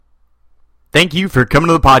Thank you for coming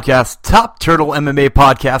to the podcast. Top Turtle MMA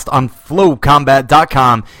podcast on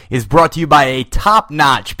FlowCombat.com is brought to you by a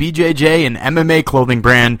top-notch BJJ and MMA clothing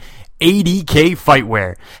brand, ADK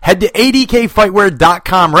Fightwear. Head to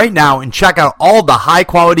adkfightwear.com right now and check out all the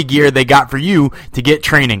high-quality gear they got for you to get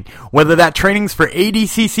training. Whether that training's for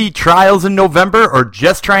ADCC trials in November or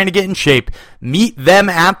just trying to get in shape, meet them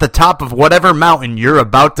at the top of whatever mountain you're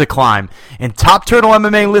about to climb. And Top Turtle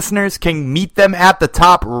MMA listeners can meet them at the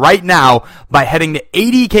top right now by heading to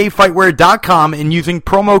adkfightwear.com and using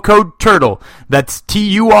promo code TURTLE. That's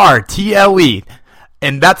TURTLE.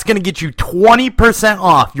 And that's going to get you 20%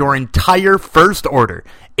 off your entire first order.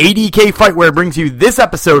 ADK Fightwear brings you this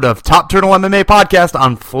episode of Top Turtle MMA podcast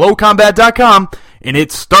on FlowCombat.com, and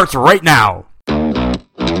it starts right now.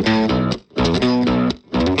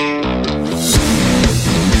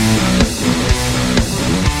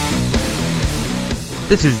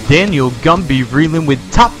 This is Daniel Gumby Vreeland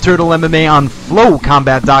with Top Turtle MMA on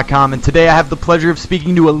FlowCombat.com, and today I have the pleasure of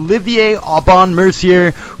speaking to Olivier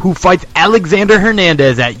Aubin-Mercier, who fights Alexander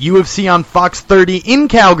Hernandez at UFC on Fox 30 in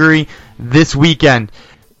Calgary this weekend.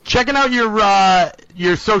 Checking out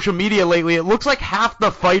your social media lately, it looks like half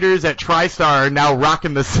the fighters at TriStar are now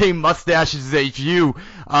rocking the same mustaches as you.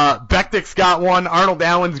 Bektik's got one, Arnold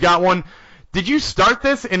Allen's got one. Did you start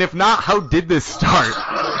this? And if not, how did this start?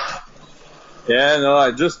 Yeah, no,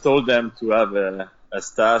 I just told them to have a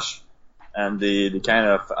stash, and they kind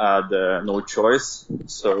of had no choice,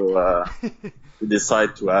 so we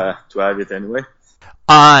decided to have it anyway.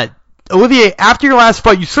 Olivier, after your last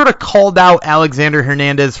fight, you sort of called out Alexander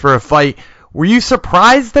Hernandez for a fight. Were you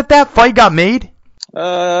surprised that fight got made?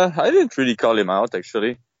 I didn't really call him out,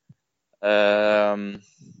 actually. I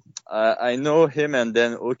know him and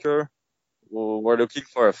Dan Hooker were looking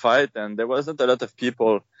for a fight, and there wasn't a lot of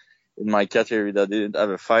people in my category that didn't have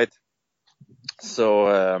a fight. So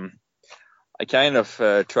I kind of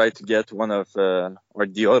tried to get one of or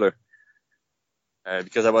the other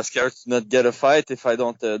because I was scared to not get a fight if I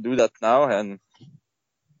don't do that now, and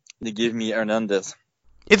they give me Hernandez.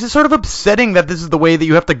 It's sort of upsetting that this is the way that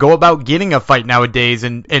you have to go about getting a fight nowadays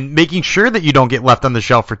and making sure that you don't get left on the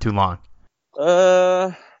shelf for too long.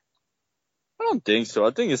 I don't think so.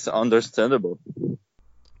 I think it's understandable.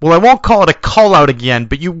 Well, I won't call it a call-out again,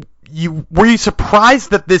 but were you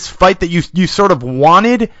surprised that this fight that you sort of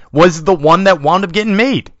wanted was the one that wound up getting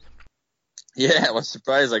made? Yeah, I was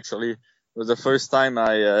surprised, actually. It was the first time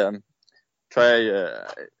I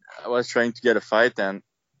was trying to get a fight, and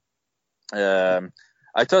I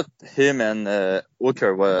thought him and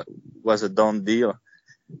Hooker was a done deal.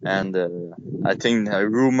 And I think a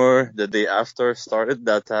rumor the day after started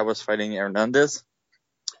that I was fighting Hernandez,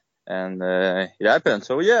 and it happened.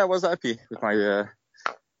 So yeah, I was happy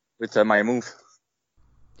with my move.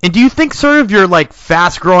 And do you think sort of your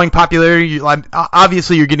fast-growing popularity,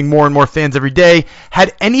 obviously you're getting more and more fans every day,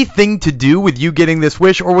 had anything to do with you getting this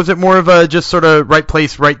wish, or was it more of a just sort of right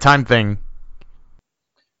place, right time thing?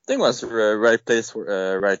 I think it was right place,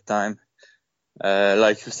 right time.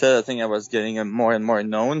 Like you said, I think I was getting more and more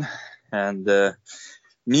known, and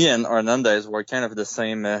me and Hernandez were kind of at the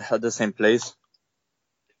same place.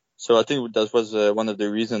 So I think that was one of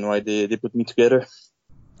the reasons why they put me together.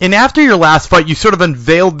 And after your last fight, you sort of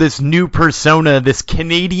unveiled this new persona, this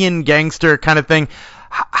Canadian gangster kind of thing.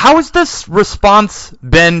 How has this response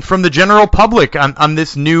been from the general public on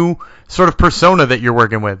this new sort of persona that you're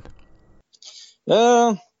working with?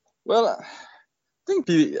 Well, I think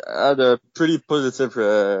we had a pretty positive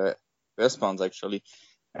response, actually.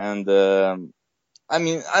 And I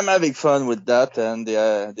mean, I'm having fun with that, and they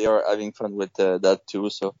are having fun with that too.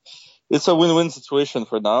 So it's a win-win situation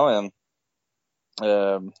for now. And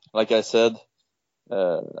like I said,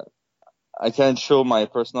 I can't show my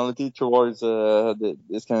personality towards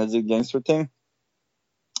this kind of gangster thing,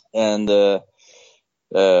 and I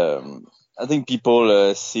think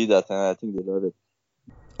people see that, and I think they love it.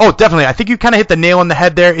 Oh, definitely. I think you kind of hit the nail on the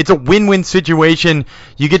head there. It's a win-win situation.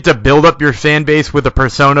 You get to build up your fan base with a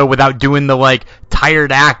persona without doing the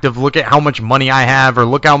tired act of look at how much money I have or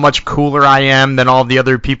look how much cooler I am than all the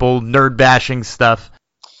other people nerd bashing stuff.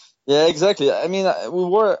 Yeah, exactly. I mean, I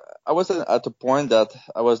wasn't at the point that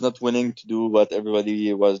I was not willing to do what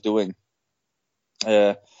everybody was doing.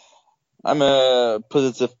 I'm a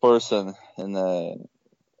positive person, and I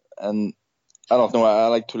don't know. I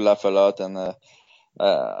like to laugh a lot, and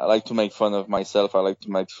I like to make fun of myself. I like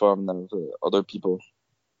to make fun of other people.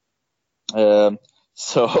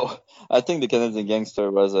 So I think the Canadian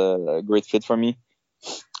gangster was a great fit for me.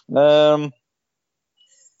 And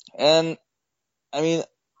I mean,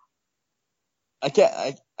 I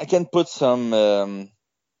can put some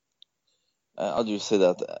how do you say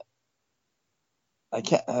that? I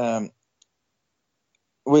can't.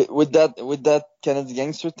 With that Canadian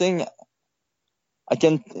gangster thing, I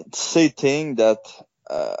can say thing that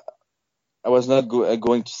I was not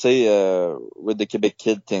going to say with the Quebec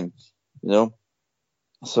kid thing, you know.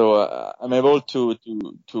 So I'm able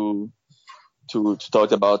to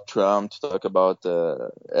talk about Trump, to talk about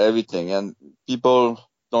everything, and people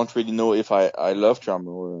don't really know if I love Trump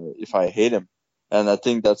or if I hate him, and I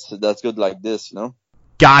think that's good like this, you know.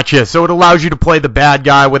 Gotcha. So it allows you to play the bad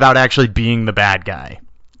guy without actually being the bad guy.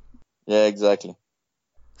 Yeah, exactly.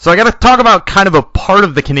 So I got to talk about kind of a part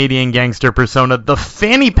of the Canadian gangster persona. The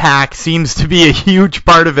fanny pack seems to be a huge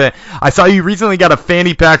part of it. I saw you recently got a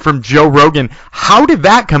fanny pack from Joe Rogan. How did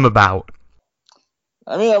that come about?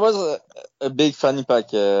 I mean, I was a big fanny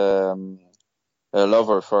pack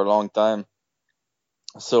lover for a long time.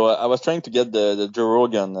 So I was trying to get the Joe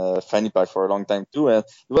Rogan fanny pack for a long time too, and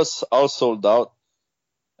it was all sold out.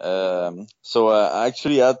 So I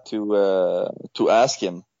actually had to ask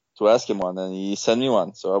him one, and he sent me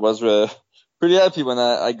one. So I was pretty happy when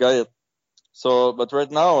I got it. So, but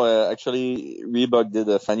right now, actually, Reebok did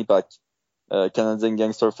a fanny pack, Canadian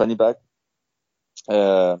Gangster fanny pack.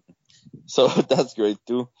 So that's great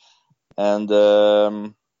too. And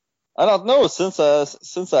I don't know, since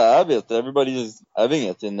I have it, everybody's having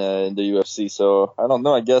it in the UFC. So I don't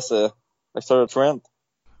know. I guess I started a trend.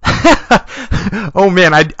 Oh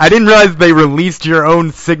man, I didn't realize they released your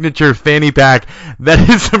own signature fanny pack. That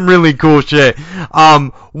is some really cool shit.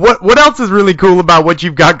 What else is really cool about what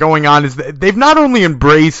you've got going on is that they've not only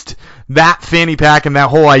embraced that fanny pack and that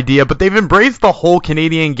whole idea, but they've embraced the whole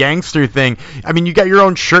Canadian gangster thing. I mean, you got your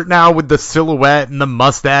own shirt now with the silhouette and the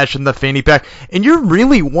mustache and the fanny pack, and you're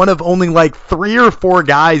really one of only like 3 or 4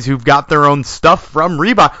 guys who've got their own stuff from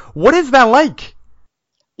Reebok. What is that like?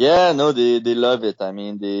 Yeah, no, they love it. I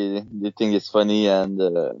mean, they think it's funny, and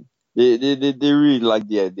they really like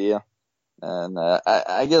the idea. And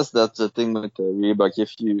I guess that's the thing with Reebok.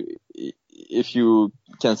 If you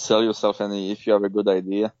can sell yourself and if you have a good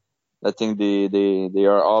idea, I think they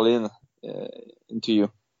are all in into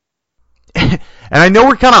you. And I know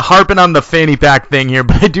we're kind of harping on the fanny pack thing here,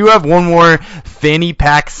 but I do have one more fanny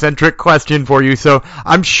pack centric question for you. So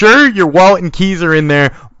I'm sure your wallet and keys are in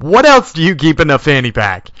there. What else do you keep in a fanny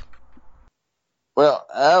pack? Well,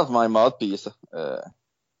 I have my mouthpiece,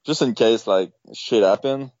 just in case like shit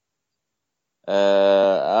happen.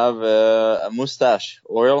 I have a mustache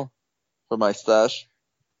oil for my stash,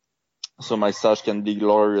 so my stash can be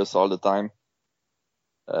glorious all the time.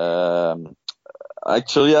 I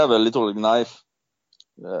actually have a little knife,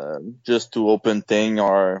 just to open thing,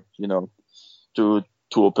 or to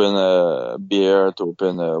open a beer, to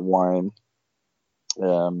open a wine.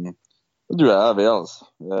 What do I have else?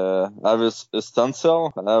 I have a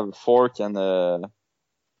stencil. I have a fork and a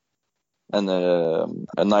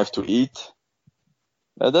knife to eat.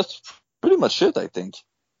 That's pretty much it, I think.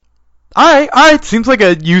 All right. Seems like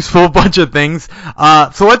a useful bunch of things.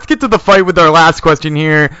 So let's get to the fight with our last question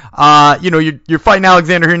here. You're fighting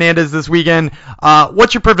Alexander Hernandez this weekend.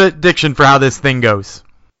 What's your prediction for how this thing goes?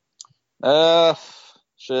 I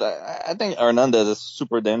think Hernandez is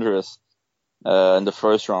super dangerous in the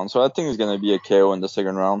first round, so I think it's gonna be a KO in the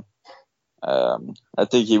second round. I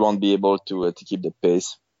think he won't be able to keep the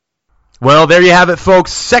pace. Well, there you have it,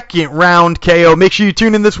 folks. Second round KO. Make sure you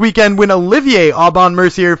tune in this weekend when Olivier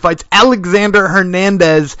Aubin-Mercier fights Alexander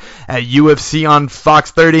Hernandez at UFC on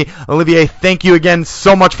Fox 30. Olivier, thank you again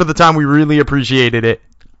so much for the time. We really appreciated it.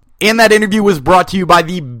 And that interview was brought to you by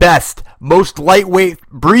the best, most lightweight,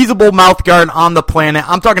 breathable mouthguard on the planet.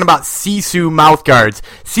 I'm talking about Sisu mouthguards.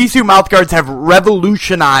 Sisu mouthguards have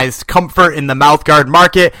revolutionized comfort in the mouthguard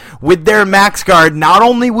market. With their MaxGuard, not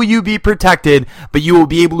only will you be protected, but you will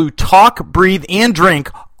be able to talk, breathe, and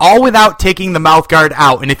drink all without taking the mouthguard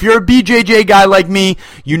out. And if you're a BJJ guy like me,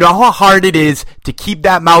 you know how hard it is to keep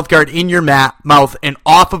that mouthguard in your mouth and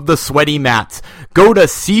off of the sweaty mats. Go to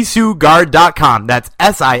SisuGuard.com. That's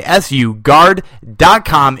SISU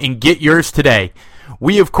guard.com and get yours today.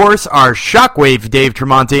 We, of course, are Shockwave Dave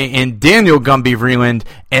Tremonti and Daniel Gumby Vreeland,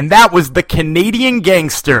 and that was the Canadian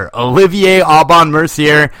gangster, Olivier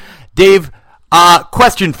Aubin-Mercier. Dave,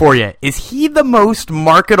 question for you. Is he the most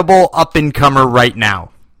marketable up-and-comer right now?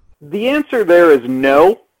 The answer there is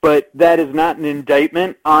no, but that is not an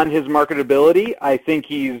indictment on his marketability. I think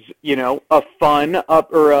he's, a fun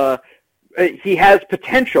he has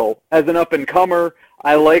potential as an up-and-comer.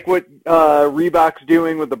 I like what Reebok's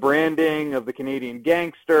doing with the branding of the Canadian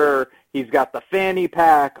gangster. He's got the fanny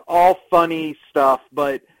pack, all funny stuff,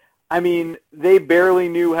 but I mean, they barely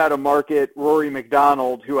knew how to market Rory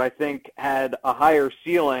McDonald, who I think had a higher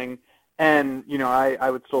ceiling. and, I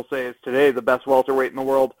would still say is today the best welterweight in the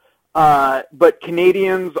world. But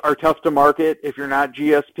Canadians are tough to market if you're not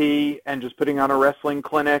GSP and just putting on a wrestling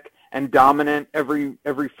clinic and dominant every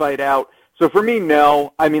fight out. So for me,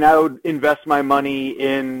 no. I mean, I would invest my money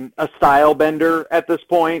in a style bender at this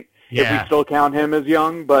point if we still count him as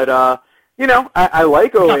young. But, I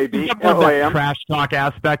like OAB. You got more of that trash talk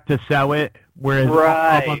aspect to sell it, whereas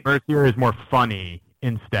Alban Mercier is more funny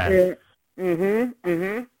instead.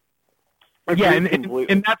 Mm-hmm. Yeah, and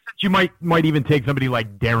in that sense, you might even take somebody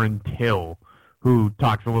like Darren Till, who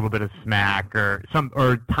talks a little bit of smack, or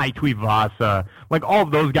Tai Tuivasa. Like, all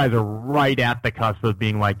of those guys are right at the cusp of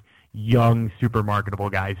being like young, super marketable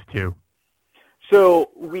guys too. So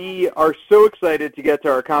we are so excited to get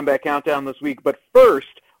to our Combat Countdown this week, but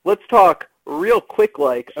first, let's talk real quick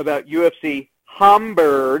about UFC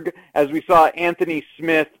Hamburg, as we saw Anthony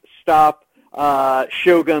Smith stop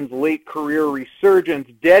Shogun's late career resurgence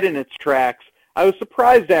dead in its tracks. I was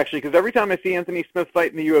surprised, actually, because every time I see Anthony Smith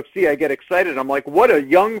fight in the UFC, I get excited. I'm like, what a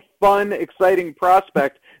young, fun, exciting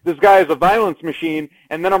prospect. This guy is a violence machine.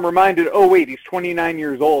 And then I'm reminded, oh, wait, he's 29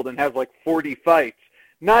 years old and has like 40 fights.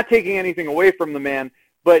 Not taking anything away from the man,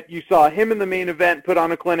 but you saw him in the main event put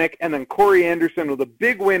on a clinic, and then Corey Anderson with a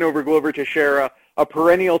big win over Glover Teixeira, a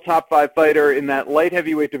perennial top 5 fighter in that light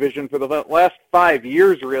heavyweight division for the last 5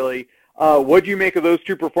 years, really. What do you make of those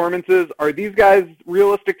two performances? Are these guys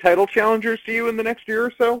realistic title challengers to you in the next year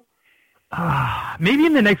or so? Maybe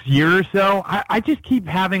in the next year or so. I just keep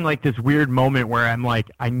having like this weird moment where I'm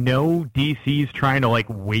like, I know DC's trying to like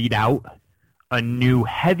wait out a new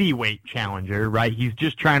heavyweight challenger, right? He's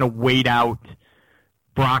just trying to wait out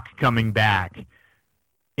Brock coming back.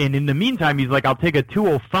 And in the meantime, he's like, I'll take a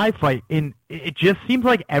 205 fight. And it just seems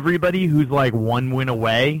like everybody who's like one win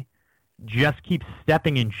away just keeps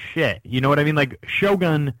stepping in shit. You know what I mean? Like,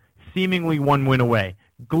 Shogun, seemingly one win away.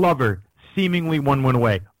 Glover, seemingly one win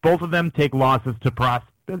away. Both of them take losses to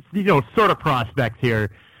sort of prospects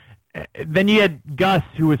here. Then you had Gus,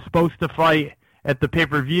 who was supposed to fight at the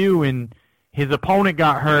pay-per-view, and his opponent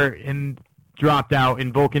got hurt and dropped out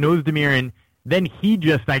in Volkan Ozdemir, and then he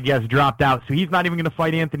just, I guess, dropped out. So he's not even going to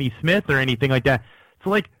fight Anthony Smith or anything like that.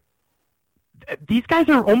 So, like, these guys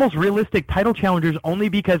are almost realistic title challengers only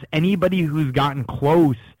because anybody who's gotten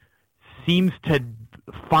close seems to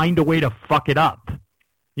find a way to fuck it up.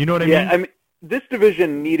 You know what I mean? Yeah, I mean, this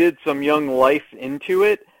division needed some young life into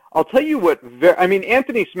it. I'll tell you what,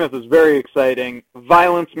 Anthony Smith is very exciting.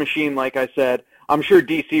 Violence machine, like I said. I'm sure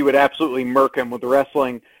DC would absolutely murk him with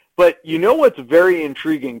wrestling. But you know what's very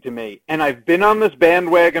intriguing to me? And I've been on this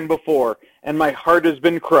bandwagon before, and my heart has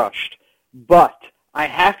been crushed. But I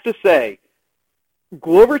have to say,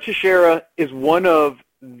 Glover Teixeira is one of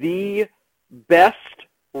the best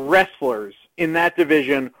wrestlers in that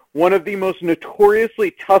division, one of the most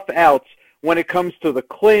notoriously tough outs when it comes to the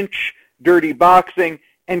clinch, dirty boxing,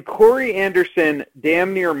 and Corey Anderson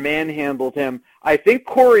damn near manhandled him. I think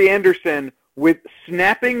Corey Anderson, with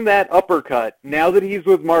snapping that uppercut, now that he's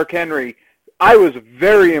with Mark Henry, I was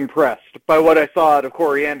very impressed by what I saw out of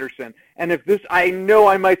Corey Anderson. And I know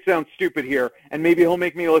I might sound stupid here, and maybe he'll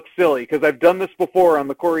make me look silly, because I've done this before on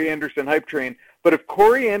the Corey Anderson hype train, but if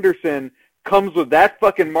Corey Anderson comes with that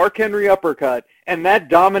fucking Mark Henry uppercut and that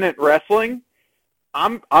dominant wrestling,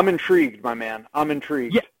 I'm intrigued, my man. I'm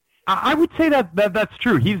intrigued. Yeah, I would say that's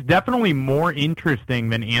true. He's definitely more interesting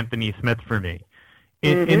than Anthony Smith for me.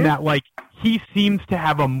 In that, like, he seems to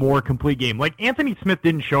have a more complete game. Like, Anthony Smith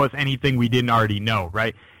didn't show us anything we didn't already know,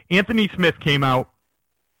 right? Anthony Smith came out,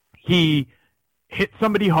 he hit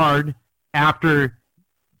somebody hard after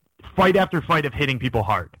fight of hitting people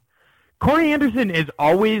hard. Corey Anderson has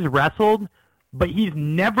always wrestled, but he's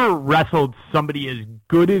never wrestled somebody as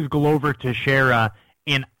good as Glover Teixeira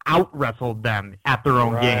and out-wrestled them at their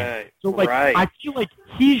own game. So, like, I feel like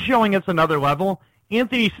he's showing us another level.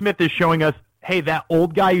 Anthony Smith is showing us, hey, that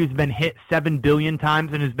old guy who's been hit 7 billion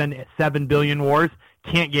times and has been at 7 billion wars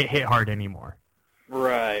can't get hit hard anymore.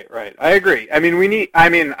 Right. I agree. I mean, I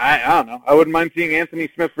don't know. I wouldn't mind seeing Anthony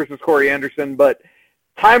Smith versus Corey Anderson, but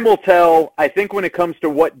time will tell. I think when it comes to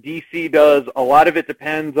what DC does, a lot of it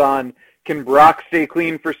depends on, can Brock stay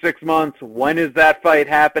clean for 6 months? When is that fight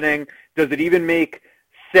happening? Does it even make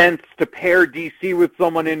sense to pair DC with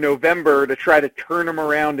someone in November to try to turn him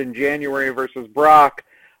around in January versus Brock?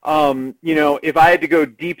 If I had to go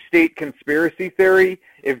deep state conspiracy theory,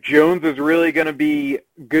 if Jones is really going to be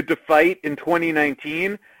good to fight in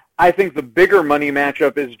 2019, I think the bigger money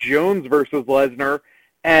matchup is Jones versus Lesnar,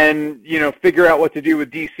 and, figure out what to do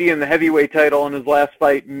with DC in the heavyweight title in his last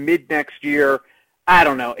fight mid-next year. I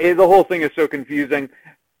don't know. The whole thing is so confusing.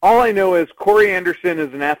 All I know is Corey Anderson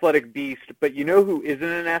is an athletic beast, but you know who isn't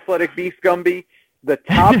an athletic beast, Gumby? The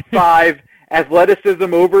top 5 athleticism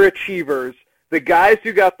overachievers, the guys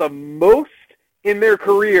who got the most in their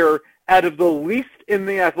career out of the least in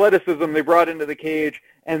the athleticism they brought into the cage,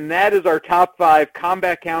 and that is our top 5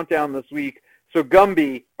 combat countdown this week. So,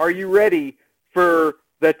 Gumby, are you ready for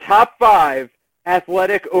the top 5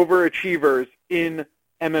 athletic overachievers in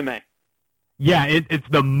MMA? Yeah, it's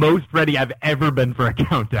the most ready I've ever been for a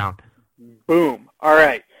countdown. Boom. All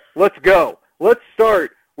right, let's go. Let's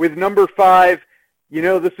start with number 5. You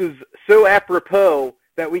know, this is so apropos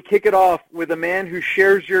that we kick it off with a man who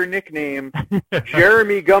shares your nickname,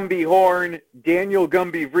 Jeremy Gumby Horn, Daniel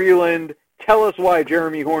Gumby Vreeland. Tell us why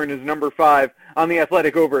Jeremy Horn is number 5 on the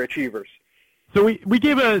athletic overachievers. So we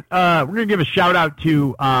gave we're gonna give a shout out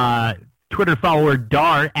to Twitter follower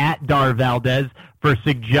Dar at Dar Valdez for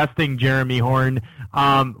suggesting Jeremy Horn.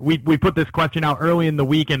 We put this question out early in the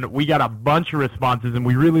week, and we got a bunch of responses, and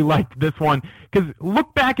we really liked this one because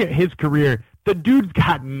look back at his career. The dude's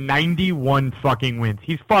got 91 fucking wins.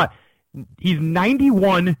 He's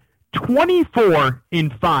 91, 24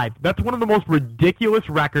 in 5. That's one of the most ridiculous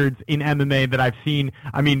records in MMA that I've seen.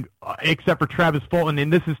 I mean, except for Travis Fulton,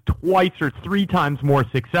 and this is twice or 3 times more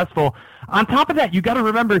successful. On top of that, you got to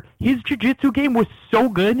remember his jiu-jitsu game was so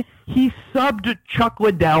good, he subbed Chuck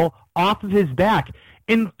Liddell off of his back.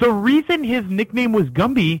 And the reason his nickname was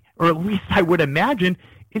Gumby, or at least I would imagine,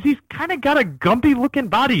 is he's kind of got a Gumby-looking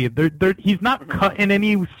body. He's not cut in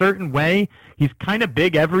any certain way. He's kind of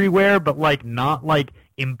big everywhere, but not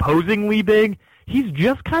imposingly big. He's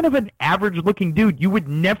just kind of an average-looking dude. You would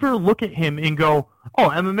never look at him and go, oh,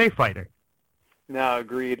 MMA fighter. No,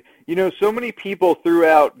 agreed. You know, so many people threw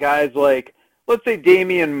out guys like, let's say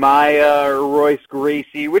Damian Maia or Royce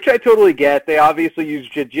Gracie, which I totally get. They obviously use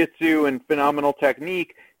jiu-jitsu and phenomenal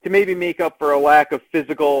technique to maybe make up for a lack of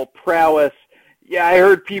physical prowess. Yeah, I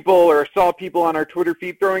heard people or saw people on our Twitter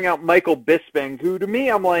feed throwing out Michael Bisping, who to me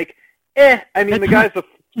I'm like, I mean, the guy's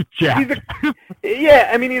he's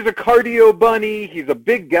a cardio bunny. He's a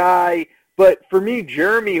big guy. But for me,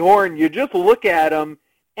 Jeremy Horn, you just look at him,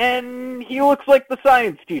 and he looks like the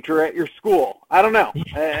science teacher at your school. I don't know.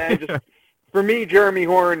 For me, Jeremy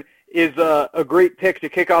Horn is a great pick to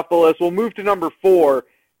kick off the list. We'll move to number 4,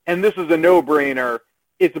 and this is a no-brainer.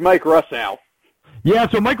 It's Mike Russo. Yeah,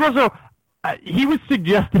 so Mike Russo, he was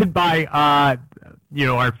suggested by our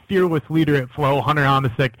fearless leader at Flow, Hunter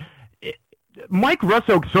Homisick. Mike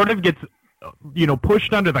Russo sort of gets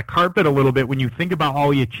pushed under the carpet a little bit when you think about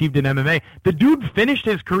all he achieved in MMA. The dude finished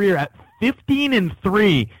his career at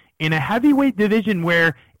 15-3 in a heavyweight division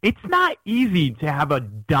where it's not easy to have a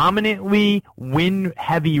dominantly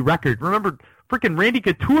win-heavy record. Remember, freaking Randy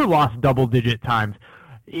Couture lost double-digit times.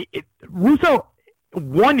 Russo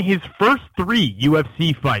won his first 3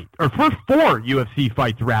 UFC fights, or first 4 UFC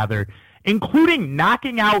fights, rather, including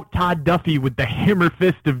knocking out Todd Duffy with the hammer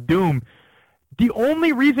fist of doom. The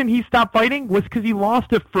only reason he stopped fighting was because he lost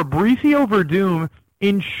to Fabricio Verdum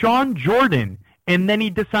in Sean Jordan, and then he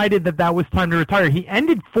decided that was time to retire. He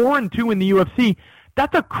ended 4-2 in the UFC.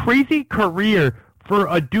 That's a crazy career for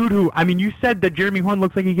a dude who, I mean, you said that Jeremy Horn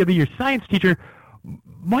looks like he could be your science teacher.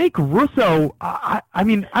 Mike Russo,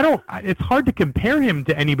 it's hard to compare him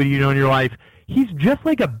to anybody you know in your life. He's just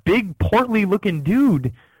like a big, portly-looking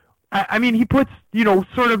dude. I mean, he puts,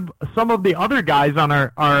 sort of some of the other guys on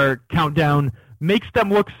our countdown, makes them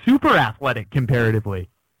look super athletic comparatively.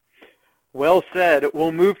 Well said.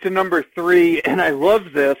 We'll move to number 3, and I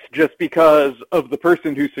love this just because of the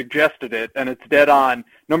person who suggested it, and it's dead on.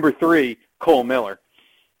 Number 3, Cole Miller.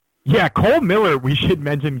 Yeah, Cole Miller, we should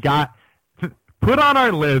mention, got put on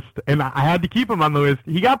our list, and I had to keep him on the list.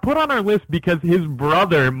 He got put on our list because his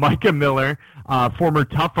brother, Micah Miller, former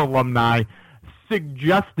Tough alumni,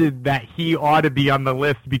 suggested that he ought to be on the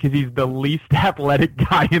list because he's the least athletic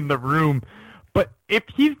guy in the room. But if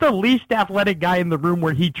he's the least athletic guy in the room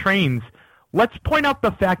where he trains, let's point out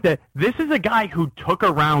the fact that this is a guy who took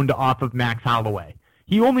a round off of Max Holloway.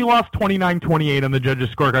 He only lost 29-28 on the judges'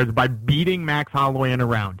 scorecards by beating Max Holloway in a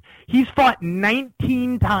round. He's fought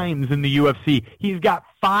 19 times in the UFC. He's got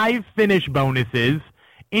 5 finish bonuses,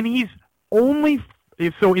 and he's only,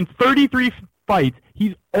 so in 33 fights,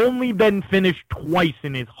 he's only been finished twice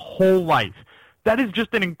in his whole life. That is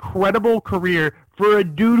just an incredible career for a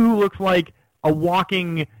dude who looks like a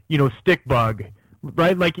walking, stick bug,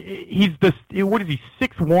 right? Like, he's what is he,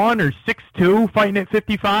 6'1" or 6'2", fighting at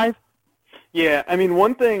 55? Yeah, I mean,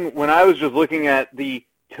 one thing, when I was just looking at the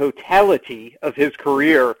totality of his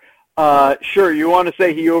career, sure, you want to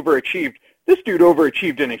say he overachieved, this dude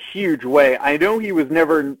overachieved in a huge way. I know he was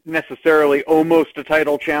never necessarily almost a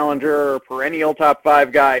title challenger or perennial top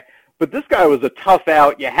 5 guy, but this guy was a tough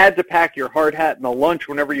out. You had to pack your hard hat in the lunch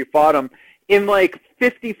whenever you fought him. In like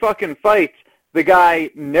 50 fucking fights, the guy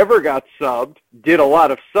never got subbed, did a lot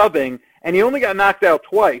of subbing, and he only got knocked out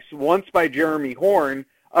twice. Once by Jeremy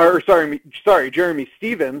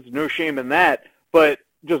Stevens. No shame in that, but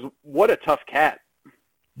just what a tough cat.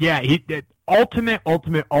 Yeah, he did. Ultimate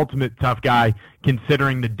tough guy,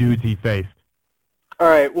 considering the dudes he faced. All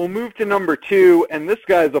right, we'll move to number 2, and this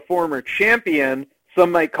guy's a former champion.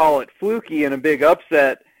 Some might call it fluky and a big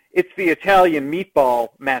upset. It's the Italian meatball,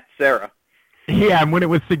 Matt Serra. Yeah, and when it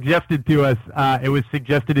was suggested to us, it was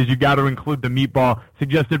suggested as you got to include the meatball,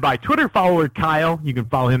 suggested by Twitter follower Kyle. You can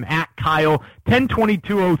follow him at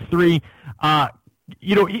Kyle102203.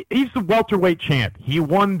 He's the welterweight champ. He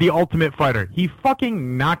won the Ultimate Fighter. He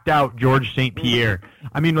fucking knocked out George St. Pierre.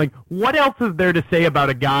 I mean, like, what else is there to say about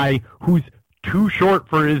a guy who's too short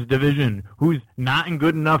for his division, who's not in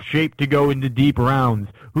good enough shape to go into deep rounds,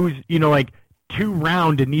 who's, too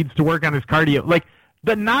round and needs to work on his cardio? Like,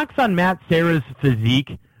 the knocks on Matt Serra's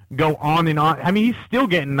physique go on and on. I mean, he's still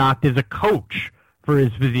getting knocked as a coach for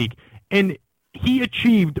his physique. And he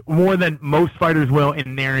achieved more than most fighters will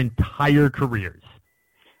in their entire careers.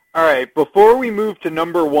 All right, before we move to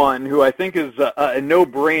number 1, who I think is a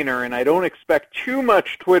no-brainer, and I don't expect too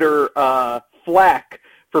much Twitter flack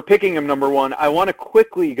for picking him number 1, I want to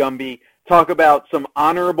quickly, Gumby, talk about some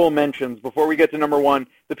honorable mentions before we get to number 1.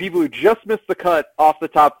 The people who just missed the cut off the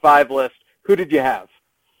top 5 list. Who did you have?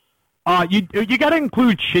 You got to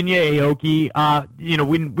include Shinya Aoki.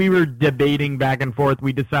 When we were debating back and forth,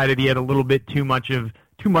 we decided he had a little bit too much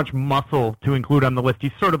muscle to include on the list. He's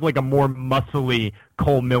sort of like a more muscly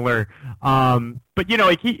Cole Miller. But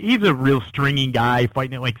he's a real stringy guy,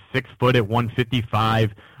 fighting at like 6 foot at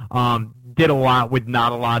 155. Did a lot with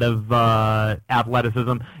not a lot of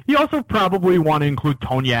athleticism. You also probably want to include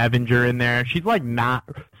Tonya Evinger in there. She's like not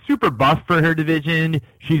super buff for her division.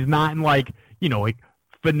 She's not in like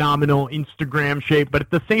phenomenal Instagram shape, but at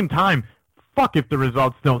the same time, fuck if the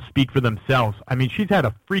results don't speak for themselves. I mean, she's had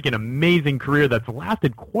a freaking amazing career that's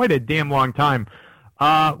lasted quite a damn long time.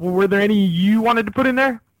 Were there any you wanted to put in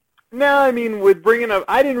there? No, I mean, with bringing up,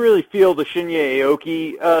 I didn't really feel the Shinya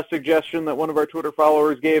Aoki suggestion that one of our Twitter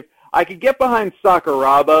followers gave. I could get behind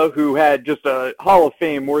Sakuraba, who had just a Hall of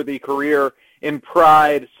Fame-worthy career in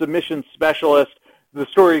Pride, submission specialist. The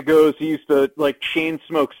story goes he used to, chain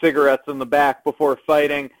smoke cigarettes in the back before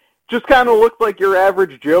fighting. Just kind of looked like your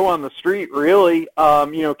average Joe on the street, really.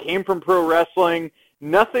 Came from pro wrestling.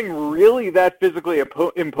 Nothing really that physically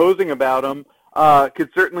imposing about him.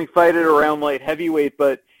 Could certainly fight it around light heavyweight,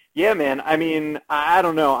 but yeah, man, I mean, I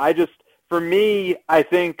don't know. For me, I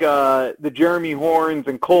think the Jeremy Horns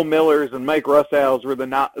and Cole Millers and Mike Russows were the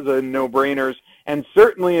no-brainers, and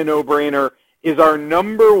certainly a no-brainer is our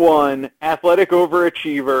number 1 athletic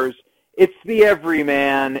overachievers. It's the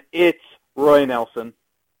everyman. It's Roy Nelson.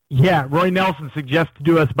 Yeah, Roy Nelson suggested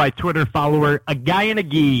to us by Twitter follower A Guy in a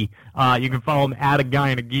Gi. You can follow him at A Guy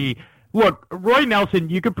in a Gi. Look, Roy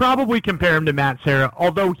Nelson, you could probably compare him to Matt Serra,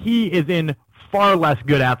 although he is in far less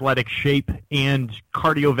good athletic shape and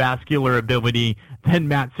cardiovascular ability than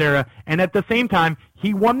Matt Serra. And at the same time,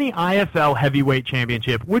 he won the IFL Heavyweight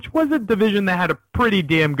Championship, which was a division that had a pretty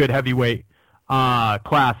damn good heavyweight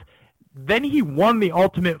class. Then he won the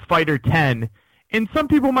Ultimate Fighter 10, and some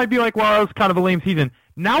people might be like, well, that was kind of a lame season.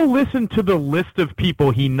 Now listen to the list of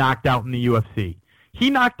people he knocked out in the UFC. He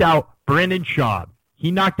knocked out Brandon Schaub.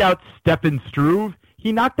 He knocked out Stefan Struve.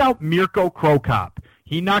 He knocked out Mirko Krokop.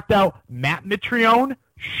 He knocked out Matt Mitrione,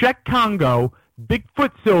 Shek Congo,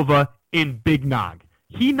 Bigfoot Silva, and Big Nog.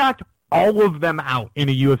 He knocked all of them out in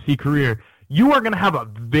a UFC career. You are going to have a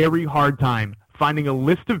very hard time finding a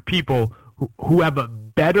list of people who have a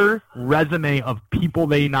better resume of people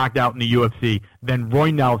they knocked out in the UFC than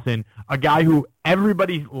Roy Nelson, a guy who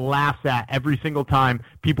everybody laughs at every single time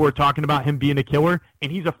people are talking about him being a killer,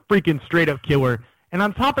 and he's a freaking straight-up killer. And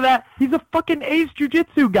on top of that, he's a fucking ace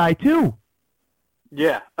jiu-jitsu guy, too.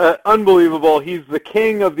 Yeah, unbelievable. He's the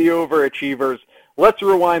king of the overachievers. Let's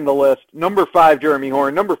rewind the list. Number 5, Jeremy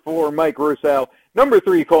Horn. Number 4, Mike Russo. Number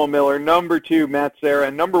 3, Cole Miller. Number 2, Matt Serra.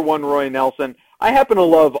 Number 1, Roy Nelson. I happen to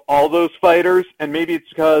love all those fighters, and maybe it's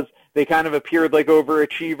because they kind of appeared like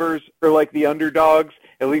overachievers or like the underdogs,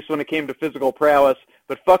 at least when it came to physical prowess.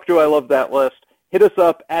 But fuck do I love that list. Hit us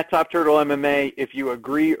up at Top Turtle MMA if you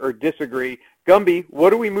agree or disagree. Gumby,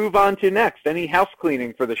 what do we move on to next? Any house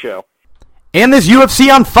cleaning for the show? And this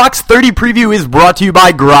UFC on Fox 30 preview is brought to you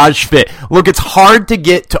by Garage Fit. Look, it's hard to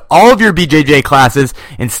get to all of your BJJ classes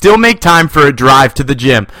and still make time for a drive to the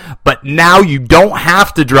gym. But now you don't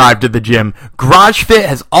have to drive to the gym. Garage Fit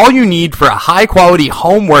has all you need for a high-quality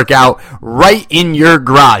home workout right in your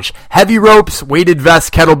garage. Heavy ropes, weighted vests,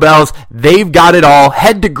 kettlebells, they've got it all.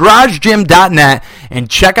 Head to garagegym.net and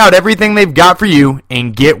check out everything they've got for you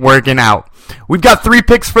and get working out. We've got 3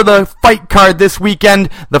 picks for the fight card this weekend.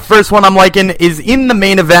 The first one I'm liking is in the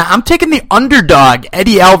main event. I'm taking the underdog,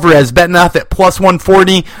 Eddie Alvarez, betting off at plus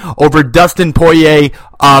 140 over Dustin Poirier,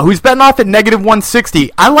 who's betting off at negative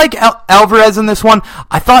 160. I like Alvarez in this one.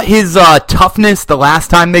 I thought his toughness the last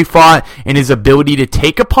time they fought and his ability to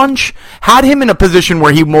take a punch had him in a position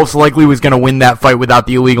where he most likely was going to win that fight without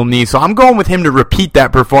the illegal knee. So I'm going with him to repeat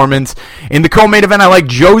that performance. In the co-main event, I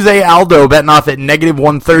like Jose Aldo betting off at negative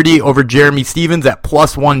 130 over Jeremy Stephens at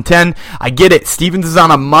plus 110. I get it. Stephens is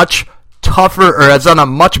on a much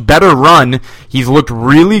better run. He's looked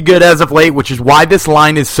really good as of late, which is why this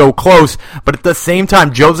line is so close. But at the same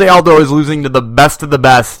time, Jose Aldo is losing to the best of the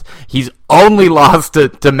best. He's only lost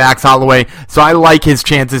to Max Holloway, so I like his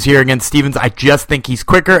chances here against Stephens. I just think he's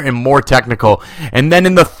quicker and more technical. And then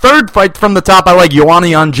in the third fight from the top, I like Joanna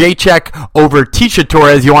Jędrzejczyk over Tecia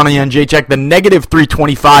Torres. Joanna Jędrzejczyk, the negative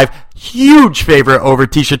 325, huge favorite over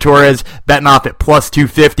Tecia Torres, betting off at plus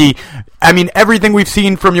 250. I mean, everything we've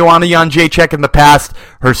seen from Joanna Jędrzejczyk in the past,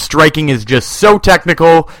 her striking is just so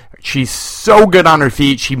technical. She's so good on her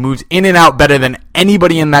feet. She moves in and out better than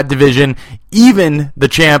anybody in that division, even the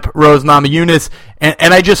champ, Rose Namajunas.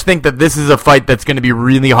 And I just think that this is a fight that's going to be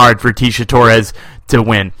really hard for Tecia Torres to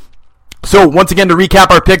win. So, once again, to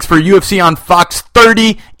recap our picks for UFC on Fox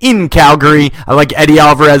 30 in Calgary, I like Eddie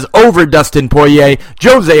Alvarez over Dustin Poirier,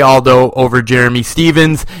 Jose Aldo over Jeremy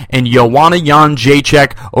Stephens, and Joanna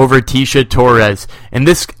Jędrzejczyk over Tecia Torres. And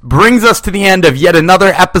this brings us to the end of yet another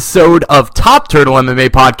episode of Top Turtle MMA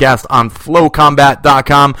Podcast on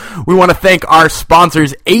FlowCombat.com. We want to thank our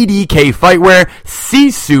sponsors, ADK Fightwear,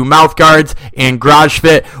 Sisu Mouthguards, and Garage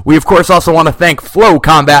Fit. We, of course, also want to thank Flow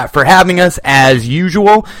Combat for having us, as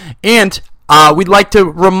usual. And we'd like to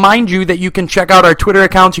remind you that you can check out our Twitter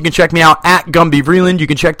accounts. You can check me out at Gumby Vreeland. You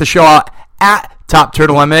can check the show out at Top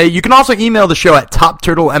Turtle MMA. You can also email the show at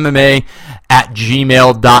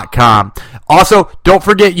topturtlemma@gmail.com. Also, don't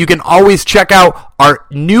forget, you can always check out our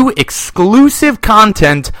new exclusive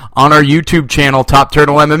content on our YouTube channel, Top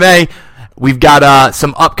Turtle MMA. We've got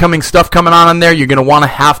some upcoming stuff coming on there. You're going to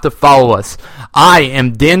have to follow us. I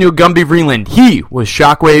am Daniel Gumby Vreeland. He was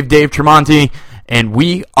Shockwave Dave Tremonti. And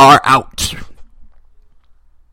we are out.